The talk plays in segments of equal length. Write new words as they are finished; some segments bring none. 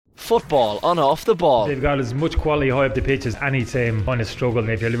football on Off the Ball. They've got as much quality high up the pitch as any team kind of struggle. And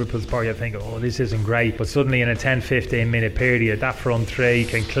if you're Liverpool supporter, you think, oh, this isn't great. But suddenly in a 10-15 minute period, that front three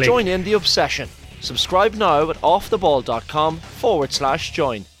can click. Join in the obsession. Subscribe now at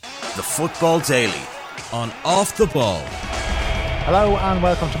offtheball.com/join. The Football Daily on Off the Ball. Hello and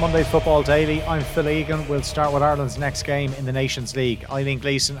welcome to Monday's Football Daily. I'm Phil Egan. We'll start with Ireland's next game in the Nations League. Eileen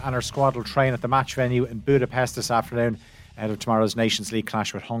Gleeson and her squad will train at the match venue in Budapest this afternoon ahead of tomorrow's Nations League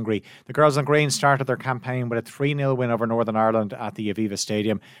clash with Hungary. The girls in green started their campaign with a 3-0 win over Northern Ireland at the Aviva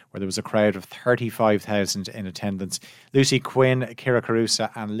Stadium, where there was a crowd of 35,000 in attendance. Lucy Quinn, Kira Carusa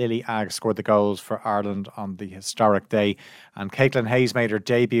and Lily Agg scored the goals for Ireland on the historic day, and Caitlin Hayes made her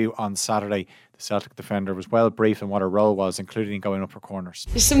debut on Saturday. The Celtic defender was well briefed on what her role was, including going up for corners.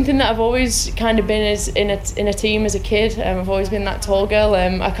 It's something that I've always kind of been in a team as a kid. I've always been that tall girl.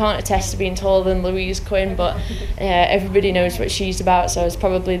 I can't attest to being taller than Louise Quinn, but everybody knows what she's about, so it's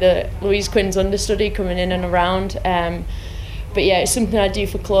probably the Louise Quinn's understudy coming in and around. But yeah, it's something I do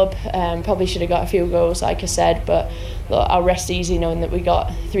for club. Probably should have got a few goals, like I said, but look, I'll rest easy knowing that we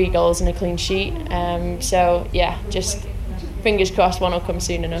got 3 goals and a clean sheet. So yeah, just fingers crossed one will come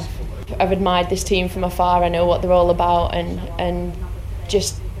soon enough. I've admired this team from afar. I know what they're all about, and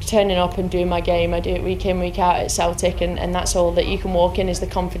just turning up and doing my game. I do it week in, week out at Celtic, and that's all that you can walk in, is the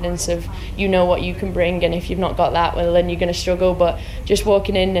confidence of you know what you can bring, and if you've not got that, well then you're going to struggle. But just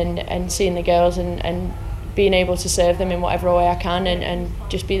walking in and seeing the girls and being able to serve them in whatever way I can and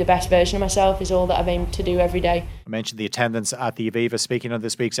just be the best version of myself is all that I've aimed to do every day. I mentioned the attendance at the Aviva. Speaking of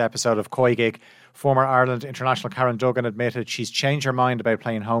this week's episode of Coigig, former Ireland international Karen Duggan admitted she's changed her mind about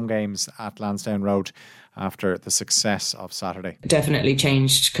playing home games at Lansdowne Road after the success of Saturday. Definitely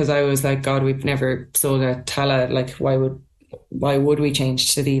changed, because I was like, God, we've never sold a Tala, like why would we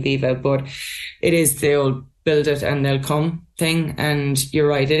change to the Aviva? But it is the old build it and they'll come thing, and you're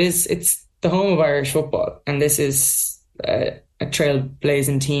right, it's the home of Irish football, and this is a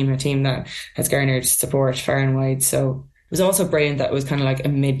trailblazing team, a team that has garnered support far and wide. So it was also brilliant that it was kind of like a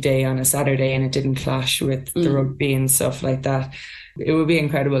midday on a Saturday and it didn't clash with the rugby and stuff like that. It would be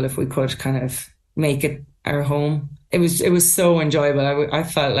incredible if we could kind of make it our home. It was so enjoyable. I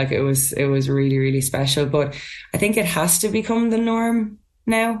felt like it was really, really special, but I think it has to become the norm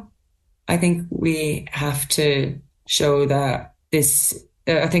now. I think we have to show that this,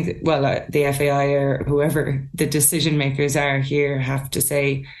 I think, the FAI or whoever the decision makers are here have to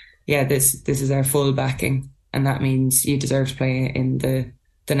say, yeah, this is our full backing, and that means you deserve to play in the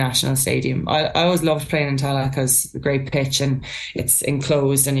national stadium. I always loved playing in Tala because it's a great pitch and it's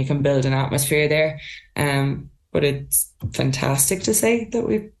enclosed and you can build an atmosphere there. But it's fantastic to say that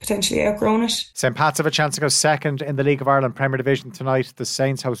we've potentially outgrown it. St Pat's have a chance to go second in the League of Ireland Premier Division tonight. The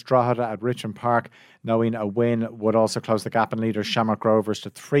Saints host Drogheda at Richmond Park. Knowing a win would also close the gap in leaders Shamrock Rovers to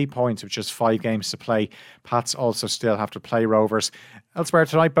 3 points with just 5 games to play. Pats also still have to play Rovers. Elsewhere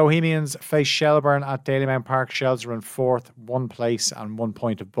tonight, Bohemians face Shelbourne at Dalymount Park. Shells are in 4th, 1 place and 1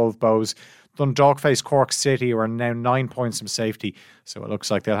 point above Bows. Dundalk face Cork City, who are now 9 points from safety, so it looks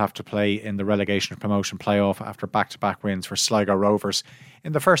like they'll have to play in the relegation promotion playoff after back-to-back wins for Sligo Rovers.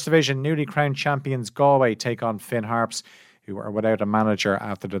 In the First Division, newly crowned champions Galway take on Finn Harps, who are without a manager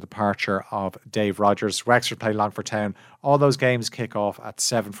after the departure of Dave Rogers. Wexford play Longford Town. All those games kick off at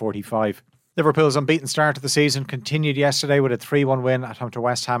 7:45. Liverpool's unbeaten start to the season continued yesterday with a 3-1 win at home to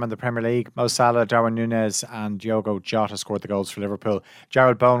West Ham in the Premier League. Mo Salah, Darwin Núñez and Diogo Jota scored the goals for Liverpool.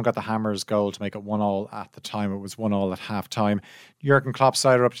 Jarrod Bowen got the Hammers goal to make it 1-1 at the time. It was 1-1 at half-time. Jurgen Klopp's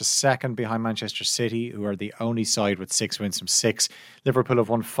side are up to second behind Manchester City, who are the only side with 6 wins from 6. Liverpool have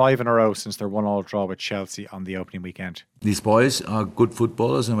won 5 in a row since their 1-1 draw with Chelsea on the opening weekend. These boys are good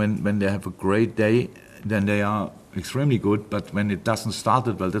footballers, and when they have a great day, then they are extremely good, but when it doesn't start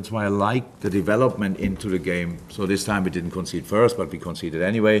it well, that's why I like the development into the game. So this time we didn't concede first, but we conceded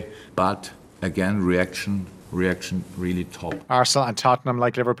anyway. But again, reaction really top. Arsenal and Tottenham,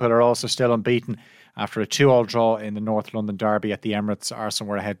 like Liverpool, are also still unbeaten. After a 2-2 draw in the North London derby at the Emirates,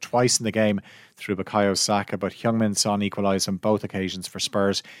 Arsenal were ahead twice in the game through Bukayo Saka, but Heung-min Son equalised on both occasions for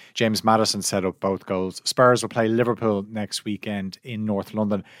Spurs. James Maddison set up both goals. Spurs will play Liverpool next weekend in North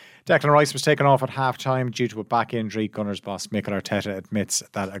London. Declan Rice was taken off at half-time due to a back injury. Gunners boss Mikel Arteta admits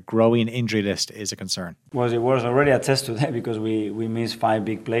that a growing injury list is a concern. Well, it was already a test today because we missed 5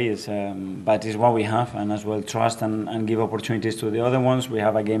 big players, but it's what we have, and as well trust and give opportunities to the other ones. We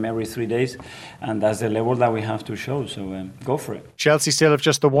have a game every 3 days, and that's the level that we have to show, so go for it. Chelsea still have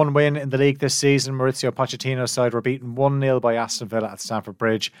just the 1 win in the league this season. Maurizio Pochettino's side were beaten 1-0 by Aston Villa at Stamford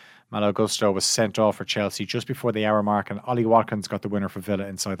Bridge. Malo Gusto was sent off for Chelsea just before the hour mark, and Ollie Watkins got the winner for Villa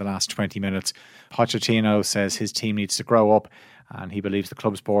inside the last 20 minutes. Pochettino says his team needs to grow up, and he believes the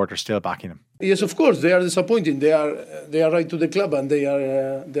club's board are still backing him. Yes, of course, they are disappointing. They are right to the club, and they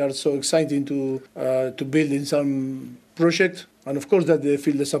are so exciting to build in some project. And of course that they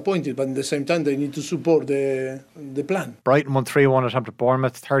feel disappointed, but at the same time they need to support the plan. Brighton won 3-1 at home to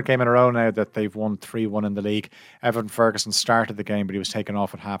Bournemouth. Third game in a row now that they've won 3-1 in the league. Evan Ferguson started the game, but he was taken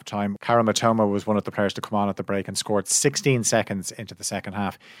off at half time. Kara Matoma was one of the players to come on at the break and scored 16 seconds into the second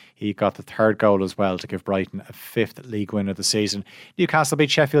half. He got the third goal as well to give Brighton a 5th league win of the season. Newcastle beat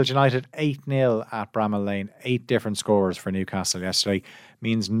Sheffield United 8-0 at Bramall Lane. 8 different scores for Newcastle yesterday.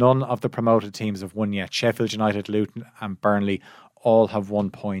 Means none of the promoted teams have won yet. Sheffield United, Luton and Burnley all have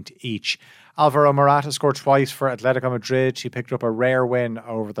 1 point each. Alvaro Morata scored twice for Atletico Madrid. He picked up a rare win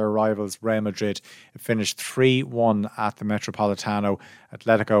over their rivals Real Madrid. It finished 3-1 at the Metropolitano.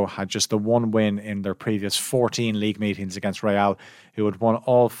 Atletico had just the one win in their previous 14 league meetings against Real, who had won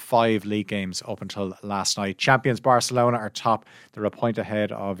all 5 league games up until last night. Champions Barcelona are top. They're a point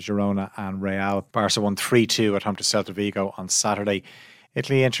ahead of Girona and Real. Barca won 3-2 at home to Celta Vigo on Saturday.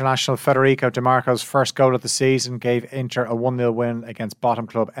 Italy international Federico Di Marco's first goal of the season gave Inter a 1-0 win against bottom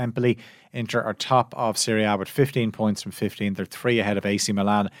club Empoli. Inter are top of Serie A with 15 points from 15. They're 3 ahead of AC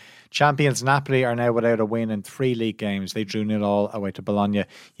Milan. Champions Napoli are now without a win in 3 league games. They drew 0-0 away to Bologna.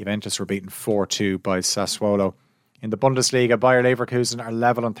 Juventus were beaten 4-2 by Sassuolo. In the Bundesliga, Bayer Leverkusen are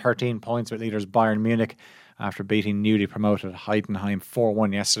level on 13 points with leaders Bayern Munich after beating newly promoted Heidenheim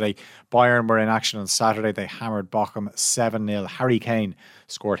 4-1 yesterday. Bayern were in action on Saturday. They hammered Bochum 7-0. Harry Kane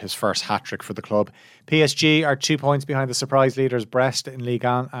scored his first hat-trick for the club. PSG are 2 points behind the surprise leaders Brest in Ligue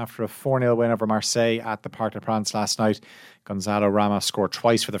 1 after a 4-0 win over Marseille at the Parc des Princes last night. Gonzalo Ramos scored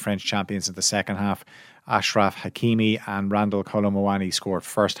twice for the French champions in the second half. Ashraf Hakimi and Randall Kolo Muani scored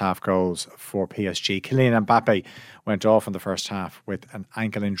first half goals for PSG. Kylian Mbappe went off in the first half with an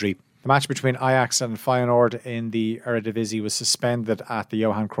ankle injury. The match between Ajax and Feyenoord in the Eredivisie was suspended at the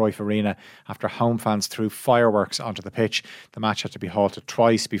Johan Cruyff Arena after home fans threw fireworks onto the pitch. The match had to be halted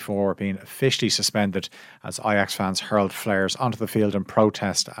twice before being officially suspended as Ajax fans hurled flares onto the field in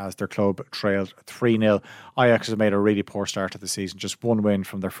protest as their club trailed 3-0. Ajax has made a really poor start to the season, just 1 win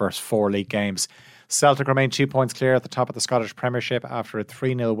from their first 4 league games. Celtic remain 2 points clear at the top of the Scottish Premiership after a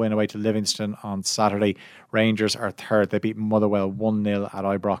 3-0 win away to Livingston on Saturday. Rangers are third. They beat Motherwell 1-0 at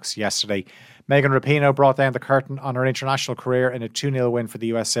Ibrox yesterday. Megan Rapinoe brought down the curtain on her international career in a 2-0 win for the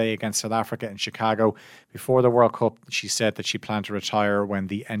USA against South Africa in Chicago. Before the World Cup, she said that she planned to retire when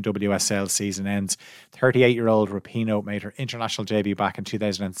the NWSL season ends. 38-year-old Rapinoe made her international debut back in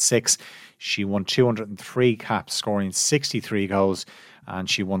 2006. She won 203 caps, scoring 63 goals, and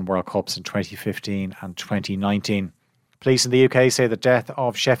she won World Cups in 2015 and 2019. Police in the UK say the death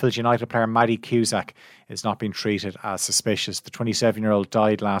of Sheffield United player Maddie Cusack is not being treated as suspicious. The 27-year-old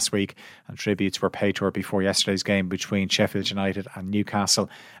died last week and tributes were paid to her before yesterday's game between Sheffield United and Newcastle.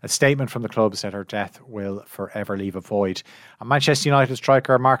 A statement from the club said her death will forever leave a void. And Manchester United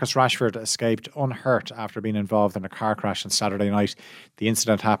striker Marcus Rashford escaped unhurt after being involved in a car crash on Saturday night. The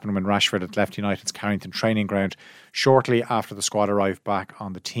incident happened when Rashford had left United's Carrington training ground shortly after the squad arrived back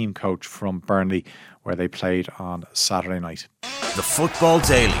on the team coach from Burnley, where they played on Saturday night. The Football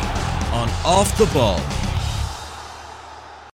Daily on Off the Ball.